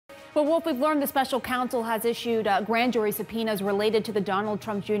Well, Wolf, we've learned the special counsel has issued grand jury subpoenas related to the Donald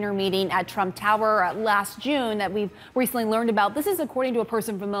Trump Jr. meeting at Trump Tower last June that we've recently learned about. This is according to a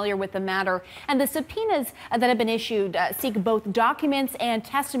person familiar with the matter. And the subpoenas that have been issued seek both documents and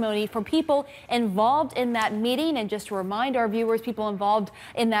testimony from people involved in that meeting. And just to remind our viewers, people involved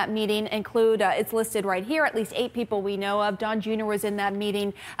in that meeting include, it's listed right here, at least 8 people we know of. Don Jr. was in that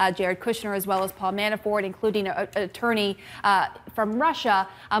meeting, Jared Kushner, as well as Paul Manafort, including an attorney from Russia,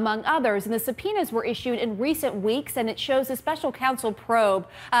 among others. And the subpoenas were issued in recent weeks, and it shows the special counsel probe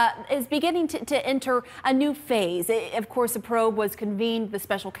is beginning to enter a new phase. Of course, the probe was convened, the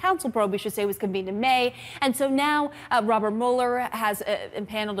special counsel probe, we should say, was convened in May. And so now Robert Mueller has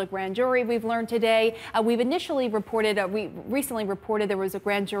impaneled a grand jury, we've learned today. We recently reported there was a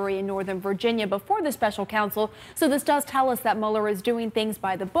grand jury in Northern Virginia before the special counsel. So this does tell us that Mueller is doing things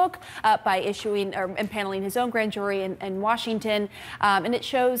by the book, by issuing or impaneling his own grand jury in Washington. And it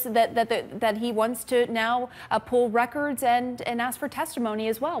shows that he wants to now pull records and ask for testimony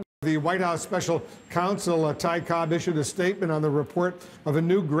as well. The White House special counsel, Ty Cobb, issued a statement on the report of a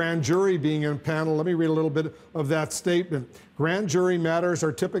new grand jury being impaneled. Let me read a little bit of that statement. Grand jury matters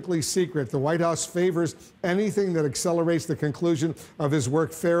are typically secret. The White House favors anything that accelerates the conclusion of his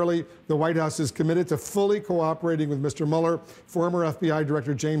work fairly. The White House is committed to fully cooperating with Mr. Mueller. Former FBI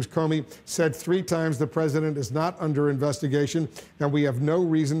Director James Comey said 3 times the president is not under investigation, and we have no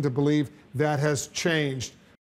reason to believe that has changed.